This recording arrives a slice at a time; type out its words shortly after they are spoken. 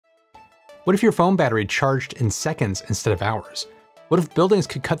What if your phone battery charged in seconds instead of hours? What if buildings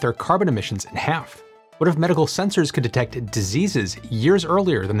could cut their carbon emissions in half? What if medical sensors could detect diseases years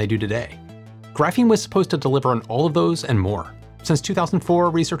earlier than they do today? Graphene was supposed to deliver on all of those and more. Since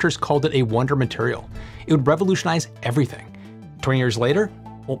 2004, researchers called it a wonder material. It would revolutionize everything. 20 years later,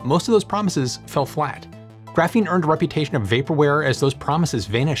 well, most of those promises fell flat. Graphene earned a reputation of vaporware as those promises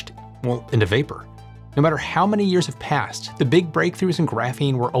vanished, well, into vapor. No matter how many years have passed, the big breakthroughs in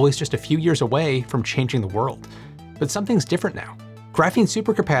graphene were always just a few years away from changing the world. But something's different now. Graphene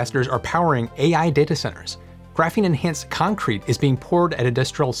supercapacitors are powering AI data centers. Graphene-enhanced concrete is being poured at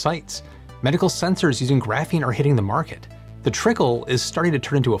industrial sites. Medical sensors using graphene are hitting the market. The trickle is starting to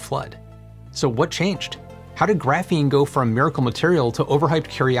turn into a flood. So what changed? How did graphene go from miracle material to overhyped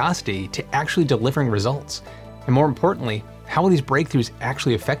curiosity to actually delivering results? And more importantly, how will these breakthroughs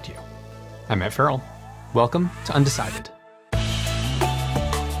actually affect you? I'm Matt Ferrell. Welcome to Undecided.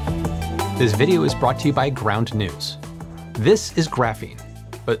 This video is brought to you by Ground News. This is graphene,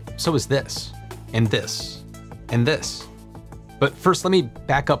 but so is this, and this, and this. But first, let me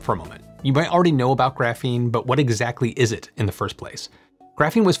back up for a moment. You might already know about graphene, but what exactly is it in the first place?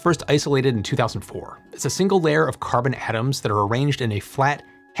 Graphene was first isolated in 2004. It's a single layer of carbon atoms that are arranged in a flat,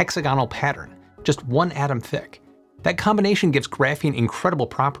 hexagonal pattern, just one atom thick. That combination gives graphene incredible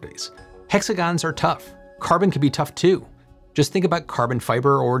properties. Hexagons are tough. Carbon can be tough too. Just think about carbon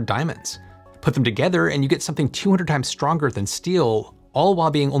fiber or diamonds. Put them together and you get something 200 times stronger than steel, all while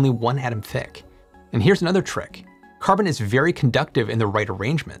being only one atom thick. And here's another trick. Carbon is very conductive in the right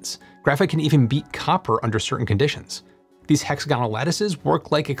arrangements. Graphite can even beat copper under certain conditions. These hexagonal lattices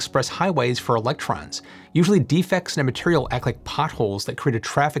work like express highways for electrons. Usually defects in a material act like potholes that create a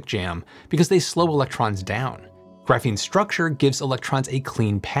traffic jam because they slow electrons down. Graphene's structure gives electrons a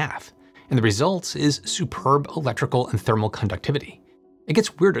clean path, and the result is superb electrical and thermal conductivity. It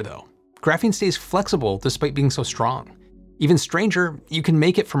gets weirder though. Graphene stays flexible despite being so strong. Even stranger, you can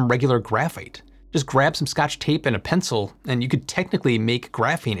make it from regular graphite. Just grab some Scotch tape and a pencil, and you could technically make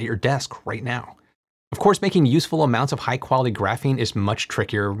graphene at your desk right now. Of course, making useful amounts of high-quality graphene is much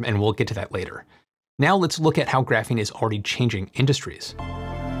trickier, and we'll get to that later. Now let's look at how graphene is already changing industries.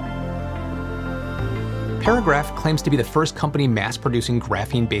 Paragraf claims to be the first company mass-producing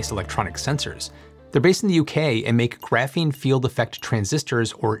graphene-based electronic sensors. They're based in the UK and make graphene field effect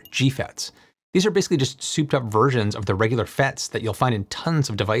transistors, or GFETs. These are basically just souped-up versions of the regular FETs that you'll find in tons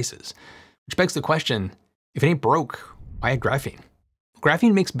of devices. Which begs the question, if it ain't broke, why add graphene?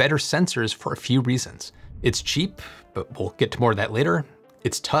 Graphene makes better sensors for a few reasons. It's cheap, but we'll get to more of that later.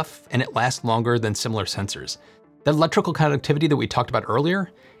 It's tough, and it lasts longer than similar sensors. The electrical conductivity that we talked about earlier,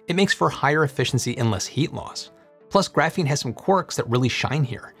 it makes for higher efficiency and less heat loss. Plus, graphene has some quirks that really shine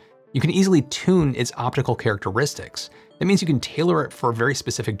here. You can easily tune its optical characteristics. That means you can tailor it for very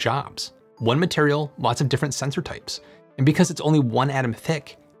specific jobs. One material, lots of different sensor types. And because it's only one atom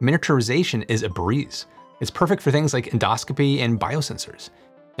thick, miniaturization is a breeze. It's perfect for things like endoscopy and biosensors.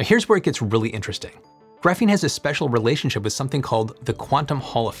 Now here's where it gets really interesting. Graphene has a special relationship with something called the quantum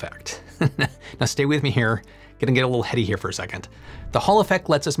Hall effect. Now stay with me here, gonna get a little heady here for a second. The Hall effect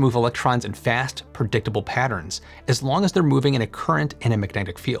lets us move electrons in fast, predictable patterns, as long as they're moving in a current and a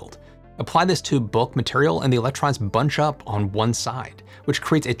magnetic field. Apply this to bulk material and the electrons bunch up on one side, which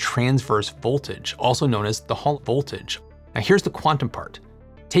creates a transverse voltage, also known as the Hall voltage. Now here's the quantum part.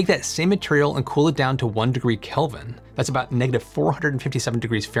 Take that same material and cool it down to 1 degree Kelvin. That's about negative 457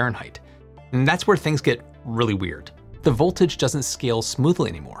 degrees Fahrenheit. And that's where things get really weird. The voltage doesn't scale smoothly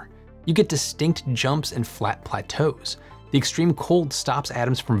anymore. You get distinct jumps and flat plateaus. The extreme cold stops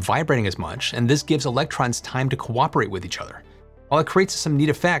atoms from vibrating as much, and this gives electrons time to cooperate with each other. While it creates some neat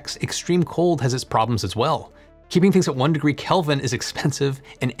effects, extreme cold has its problems as well. Keeping things at 1 degree Kelvin is expensive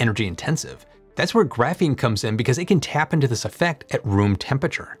and energy intensive. That's where graphene comes in because it can tap into this effect at room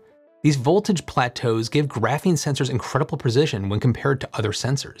temperature. These voltage plateaus give graphene sensors incredible precision when compared to other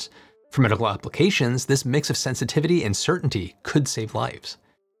sensors. For medical applications, this mix of sensitivity and certainty could save lives.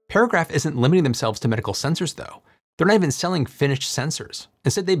 Paragraf isn't limiting themselves to medical sensors though. They're not even selling finished sensors.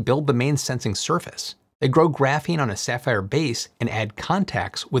 Instead, they build the main sensing surface. They grow graphene on a sapphire base and add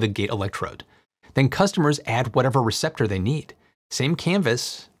contacts with a gate electrode. Then customers add whatever receptor they need. Same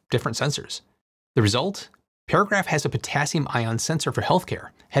canvas, different sensors. The result? Paragraf has a potassium ion sensor for healthcare,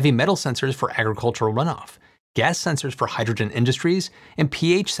 heavy metal sensors for agricultural runoff, gas sensors for hydrogen industries, and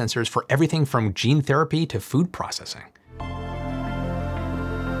pH sensors for everything from gene therapy to food processing.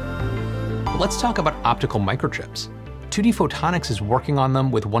 Let's talk about optical microchips. 2D Photonics is working on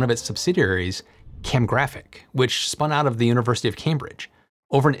them with one of its subsidiaries, Graphic, which spun out of the University of Cambridge.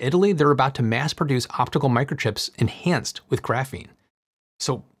 Over in Italy, they're about to mass produce optical microchips enhanced with graphene.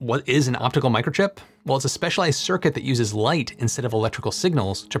 So what is an optical microchip? Well, it's a specialized circuit that uses light instead of electrical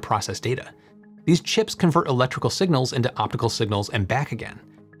signals to process data. These chips convert electrical signals into optical signals and back again.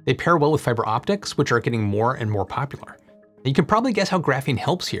 They pair well with fiber optics, which are getting more and more popular. Now, you can probably guess how graphene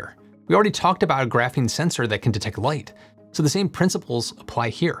helps here. We already talked about a graphene sensor that can detect light, so the same principles apply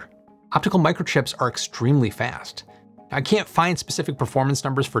here. Optical microchips are extremely fast. I can't find specific performance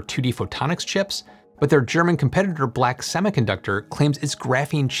numbers for 2D photonics chips, but their German competitor Black Semiconductor claims its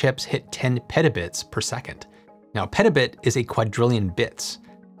graphene chips hit 10 petabits per second. Now, a petabit is a quadrillion bits.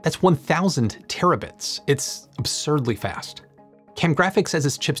 That's 1,000 terabits. It's absurdly fast. CamGraphics says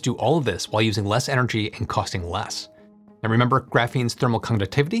its chips do all of this while using less energy and costing less. Now remember graphene's thermal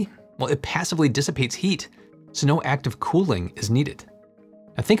conductivity? Well, it passively dissipates heat, so no active cooling is needed.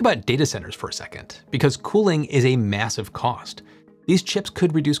 Now think about data centers for a second, because cooling is a massive cost. These chips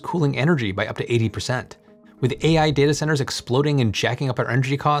could reduce cooling energy by up to 80%. With AI data centers exploding and jacking up our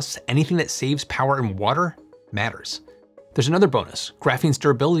energy costs, anything that saves power and water matters. There's another bonus. Graphene's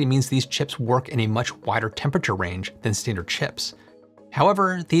durability means these chips work in a much wider temperature range than standard chips.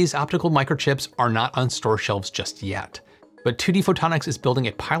 However, these optical microchips are not on store shelves just yet, but 2D Photonics is building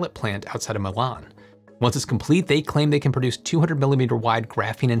a pilot plant outside of Milan. Once it's complete, they claim they can produce 200mm wide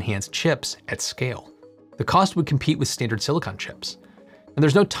graphene-enhanced chips at scale. The cost would compete with standard silicon chips. And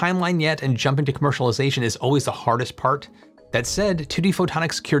there's no timeline yet, and jumping to commercialization is always the hardest part. That said, 2D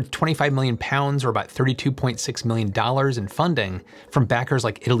Photonics secured £25 million, or about $32.6 million in funding from backers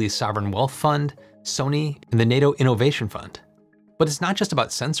like Italy's Sovereign Wealth Fund, Sony, and the NATO Innovation Fund. But it's not just about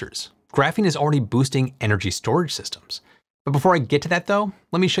sensors. Graphene is already boosting energy storage systems. But before I get to that though,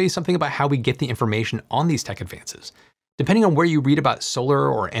 let me show you something about how we get the information on these tech advances. Depending on where you read about solar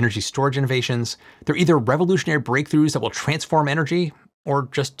or energy storage innovations, they're either revolutionary breakthroughs that will transform energy, or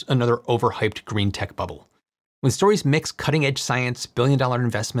just another overhyped green tech bubble. When stories mix cutting-edge science, billion-dollar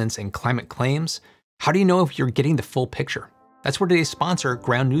investments, and climate claims, how do you know if you're getting the full picture? That's where today's sponsor,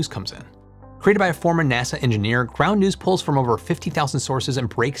 Ground News, comes in. Created by a former NASA engineer, Ground News pulls from over 50,000 sources and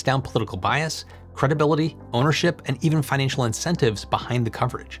breaks down political bias, credibility, ownership, and even financial incentives behind the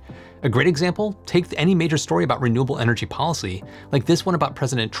coverage. A great example, take any major story about renewable energy policy, like this one about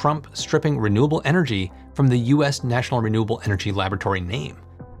President Trump stripping renewable energy from the US National Renewable Energy Laboratory name.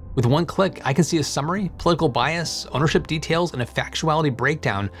 With one click, I can see a summary, political bias, ownership details, and a factuality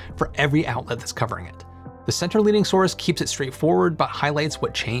breakdown for every outlet that's covering it. The center-leaning source keeps it straightforward, but highlights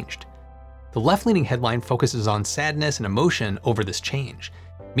what changed. The left-leaning headline focuses on sadness and emotion over this change.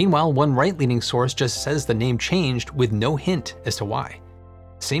 Meanwhile, one right-leaning source just says the name changed with no hint as to why.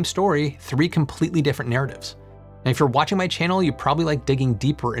 Same story, three completely different narratives. Now, if you're watching my channel, you probably like digging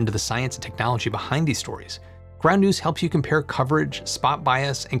deeper into the science and technology behind these stories. Ground News helps you compare coverage, spot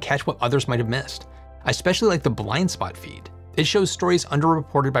bias, and catch what others might have missed. I especially like the blind spot feed. It shows stories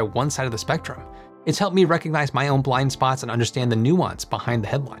underreported by one side of the spectrum. It's helped me recognize my own blind spots and understand the nuance behind the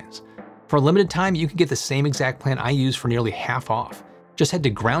headlines. For a limited time, you can get the same exact plan I use for nearly half off. Just head to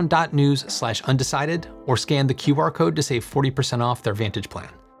ground.news/undecided or scan the QR code to save 40% off their Vantage plan.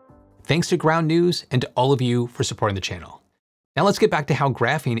 Thanks to Ground News and to all of you for supporting the channel. Now let's get back to how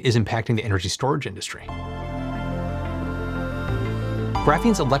graphene is impacting the energy storage industry.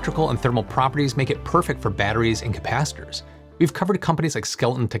 Graphene's electrical and thermal properties make it perfect for batteries and capacitors. We've covered companies like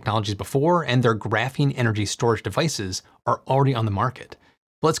Skeleton Technologies before, and their graphene energy storage devices are already on the market.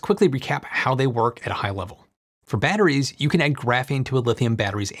 Let's quickly recap how they work at a high level. For batteries, you can add graphene to a lithium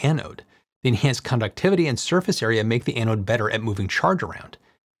battery's anode. The enhanced conductivity and surface area make the anode better at moving charge around.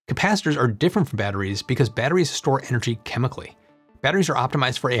 Capacitors are different from batteries because batteries store energy chemically. Batteries are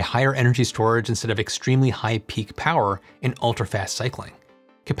optimized for a higher energy storage instead of extremely high peak power and ultra-fast cycling.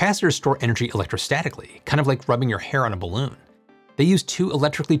 Capacitors store energy electrostatically, kind of like rubbing your hair on a balloon. They use two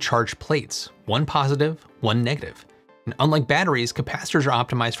electrically charged plates, one positive, one negative. And unlike batteries, capacitors are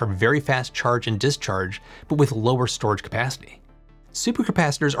optimized for very fast charge and discharge, but with lower storage capacity.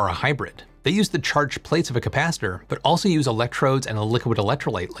 Supercapacitors are a hybrid. They use the charged plates of a capacitor, but also use electrodes and a liquid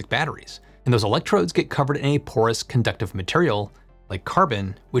electrolyte like batteries. And those electrodes get covered in a porous conductive material, like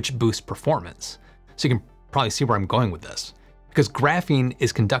carbon, which boosts performance. So you can probably see where I'm going with this. Because graphene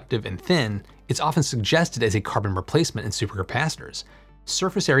is conductive and thin, it's often suggested as a carbon replacement in supercapacitors.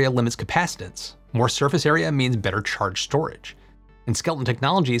 Surface area limits capacitance. More surface area means better charge storage. And Skeleton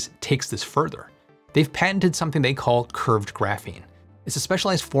Technologies takes this further. They've patented something they call curved graphene. It's a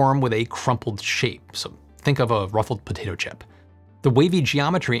specialized form with a crumpled shape, so think of a ruffled potato chip. The wavy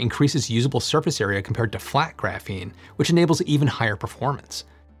geometry increases usable surface area compared to flat graphene, which enables even higher performance.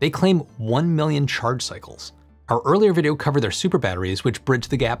 They claim 1 million charge cycles. Our earlier video covered their super batteries, which bridge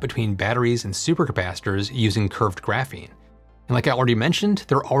the gap between batteries and supercapacitors using curved graphene. And like I already mentioned,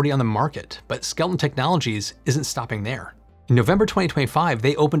 they're already on the market, but Skeleton Technologies isn't stopping there. In November 2025,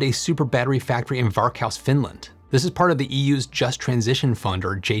 they opened a super battery factory in Varkaus, Finland. This is part of the EU's Just Transition Fund,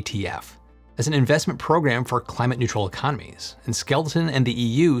 or JTF, as an investment program for climate-neutral economies. And Skeleton and the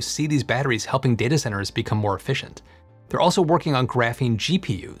EU see these batteries helping data centers become more efficient. They're also working on graphene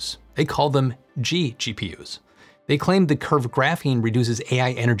GPUs. They call them GPUs. They claim the curved graphene reduces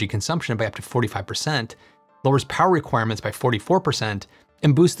AI energy consumption by up to 45%, lowers power requirements by 44%,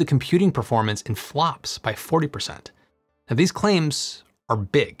 and boosts the computing performance in flops by 40%. Now these claims are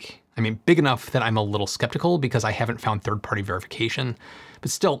big. I mean, big enough that I'm a little skeptical because I haven't found third-party verification, but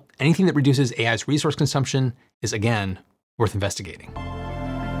still, anything that reduces AI's resource consumption is, again, worth investigating.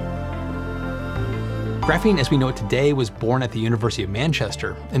 Graphene as we know it today was born at the University of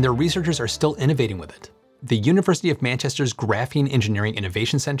Manchester, and their researchers are still innovating with it. The University of Manchester's Graphene Engineering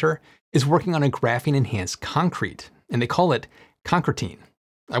Innovation Center is working on a graphene-enhanced concrete, and they call it concretine.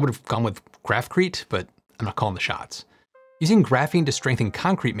 I would have gone with graphcrete, but I'm not calling the shots. Using graphene to strengthen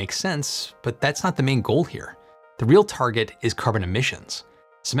concrete makes sense, but that's not the main goal here. The real target is carbon emissions.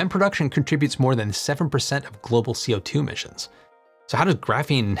 Cement production contributes more than 7% of global CO2 emissions. So how does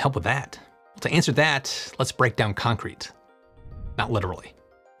graphene help with that? Well, to answer that, let's break down concrete. Not literally.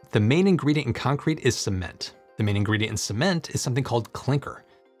 The main ingredient in concrete is cement. The main ingredient in cement is something called clinker.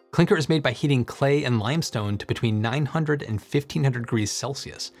 Clinker is made by heating clay and limestone to between 900 and 1500 degrees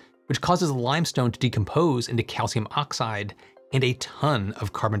Celsius, which causes the limestone to decompose into calcium oxide and a ton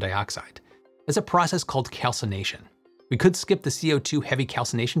of carbon dioxide. It's a process called calcination. We could skip the CO2 heavy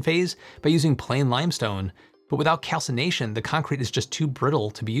calcination phase by using plain limestone, but without calcination, the concrete is just too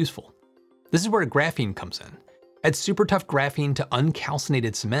brittle to be useful. This is where graphene comes in. Add super tough graphene to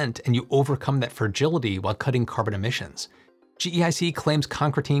uncalcinated cement and you overcome that fragility while cutting carbon emissions. GEIC claims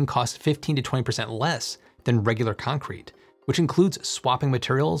concretine costs 15 to 20% less than regular concrete, which includes swapping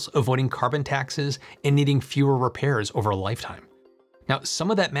materials, avoiding carbon taxes, and needing fewer repairs over a lifetime. Now,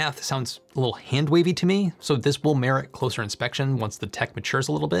 some of that math sounds a little hand-wavy to me, so this will merit closer inspection once the tech matures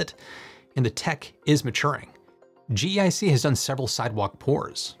a little bit, and the tech is maturing. GEIC has done several sidewalk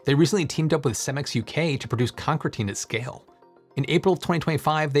pours. They recently teamed up with Cemex UK to produce concretine at scale. In April of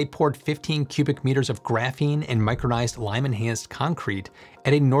 2025, they poured 15 cubic meters of graphene and micronized lime-enhanced concrete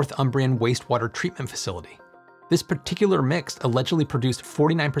at a Northumbrian wastewater treatment facility. This particular mix allegedly produced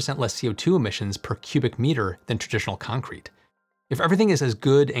 49% less CO2 emissions per cubic meter than traditional concrete. If everything is as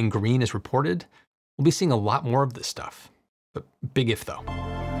good and green as reported, we'll be seeing a lot more of this stuff. But big if though.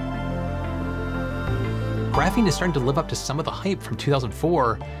 Graphene is starting to live up to some of the hype from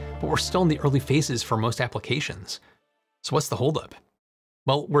 2004, but we're still in the early phases for most applications. So what's the holdup?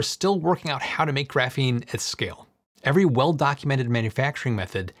 Well, we're still working out how to make graphene at scale. Every well-documented manufacturing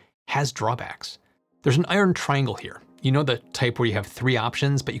method has drawbacks. There's an iron triangle here. You know the type where you have 3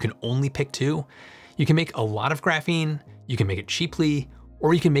 options, but you can only pick 2? You can make a lot of graphene, you can make it cheaply,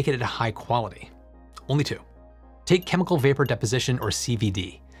 or you can make it at a high quality. Only 2. Take chemical vapor deposition, or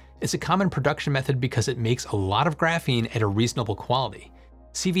CVD. It's a common production method because it makes a lot of graphene at a reasonable quality.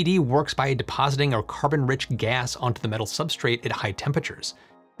 CVD works by depositing a carbon-rich gas onto the metal substrate at high temperatures.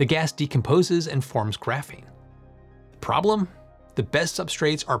 The gas decomposes and forms graphene. The problem? The best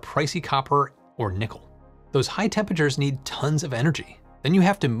substrates are pricey copper or nickel. Those high temperatures need tons of energy. Then you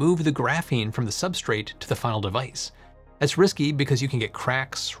have to move the graphene from the substrate to the final device. That's risky because you can get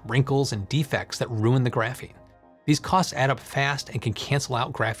cracks, wrinkles, and defects that ruin the graphene. These costs add up fast and can cancel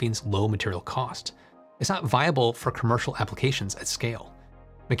out graphene's low material cost. It's not viable for commercial applications at scale.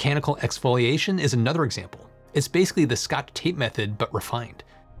 Mechanical exfoliation is another example. It's basically the Scotch tape method, but refined.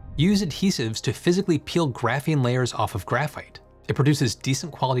 Use adhesives to physically peel graphene layers off of graphite. It produces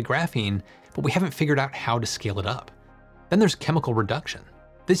decent quality graphene, but we haven't figured out how to scale it up. Then there's chemical reduction.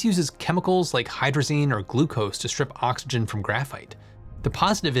 This uses chemicals like hydrazine or glucose to strip oxygen from graphite. The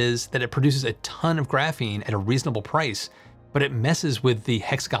positive is that it produces a ton of graphene at a reasonable price, but it messes with the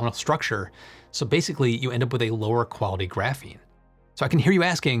hexagonal structure, so basically you end up with a lower quality graphene. So I can hear you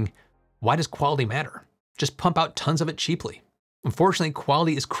asking, why does quality matter? Just pump out tons of it cheaply. Unfortunately,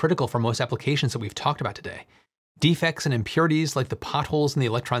 quality is critical for most applications that we've talked about today. Defects and impurities like the potholes in the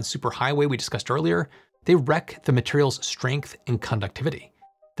electron superhighway we discussed earlier, they wreck the material's strength and conductivity.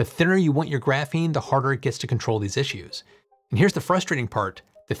 The thinner you want your graphene, the harder it gets to control these issues. And here's the frustrating part,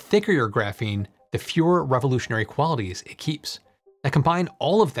 the thicker your graphene, the fewer revolutionary qualities it keeps. Now combine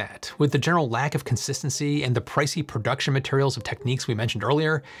all of that with the general lack of consistency and the pricey production materials of techniques we mentioned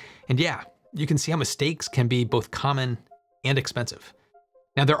earlier, and yeah, you can see how mistakes can be both common and expensive.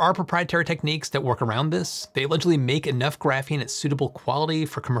 Now there are proprietary techniques that work around this. They allegedly make enough graphene at suitable quality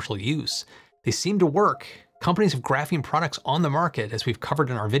for commercial use. They seem to work, Companies have graphene products on the market, as we've covered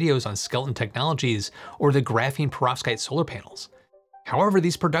in our videos on skeleton technologies or the graphene perovskite solar panels. However,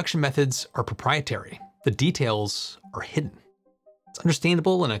 these production methods are proprietary. The details are hidden. It's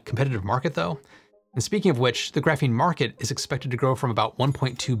understandable in a competitive market though. And speaking of which, the graphene market is expected to grow from about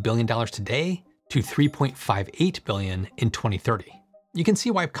 $1.2 billion today to $3.58 billion in 2030. You can see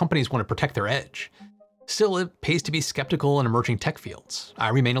why companies want to protect their edge. Still, it pays to be skeptical in emerging tech fields. I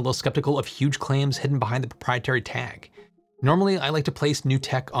remain a little skeptical of huge claims hidden behind the proprietary tag. Normally, I like to place new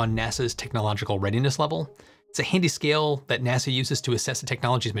tech on NASA's technological readiness level. It's a handy scale that NASA uses to assess a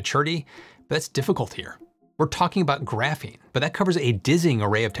technology's maturity, but that's difficult here. We're talking about graphene, but that covers a dizzying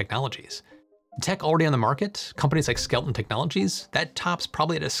array of technologies. The tech already on the market, companies like Skeleton Technologies, that tops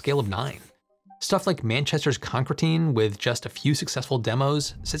probably at a scale of 9. Stuff like Manchester's Concretine, with just a few successful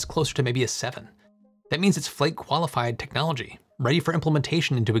demos, sits closer to maybe a 7. That means it's flight-qualified technology, ready for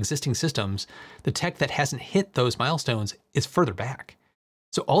implementation into existing systems. The tech that hasn't hit those milestones is further back.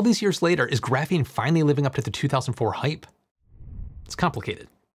 So all these years later, is graphene finally living up to the 2004 hype? It's complicated.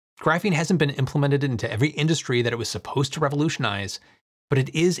 Graphene hasn't been implemented into every industry that it was supposed to revolutionize, but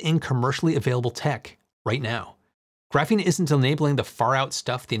it is in commercially available tech right now. Graphene isn't enabling the far-out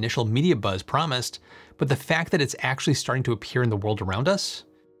stuff the initial media buzz promised, but the fact that it's actually starting to appear in the world around us,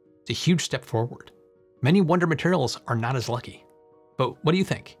 it's a huge step forward. Many wonder materials are not as lucky. But what do you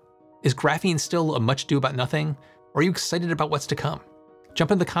think? Is graphene still a much ado about nothing, or are you excited about what's to come?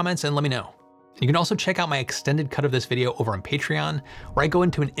 Jump in the comments and let me know. You can also check out my extended cut of this video over on Patreon, where I go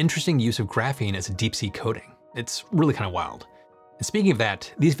into an interesting use of graphene as a deep sea coating. It's really kind of wild. And speaking of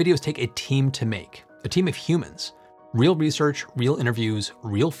that, these videos take a team to make, a team of humans. Real research, real interviews,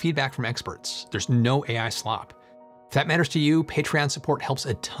 real feedback from experts. There's no AI slop. If that matters to you, Patreon support helps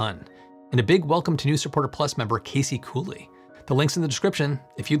a ton. And a big welcome to new Supporter Plus member Casey Cooley. The link's in the description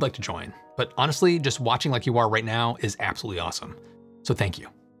if you'd like to join. But honestly, just watching like you are right now is absolutely awesome. So thank you.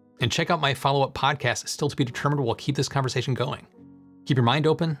 And check out my follow-up podcast, Still to be Determined, will keep this conversation going. Keep your mind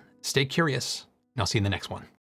open, stay curious, and I'll see you in the next one.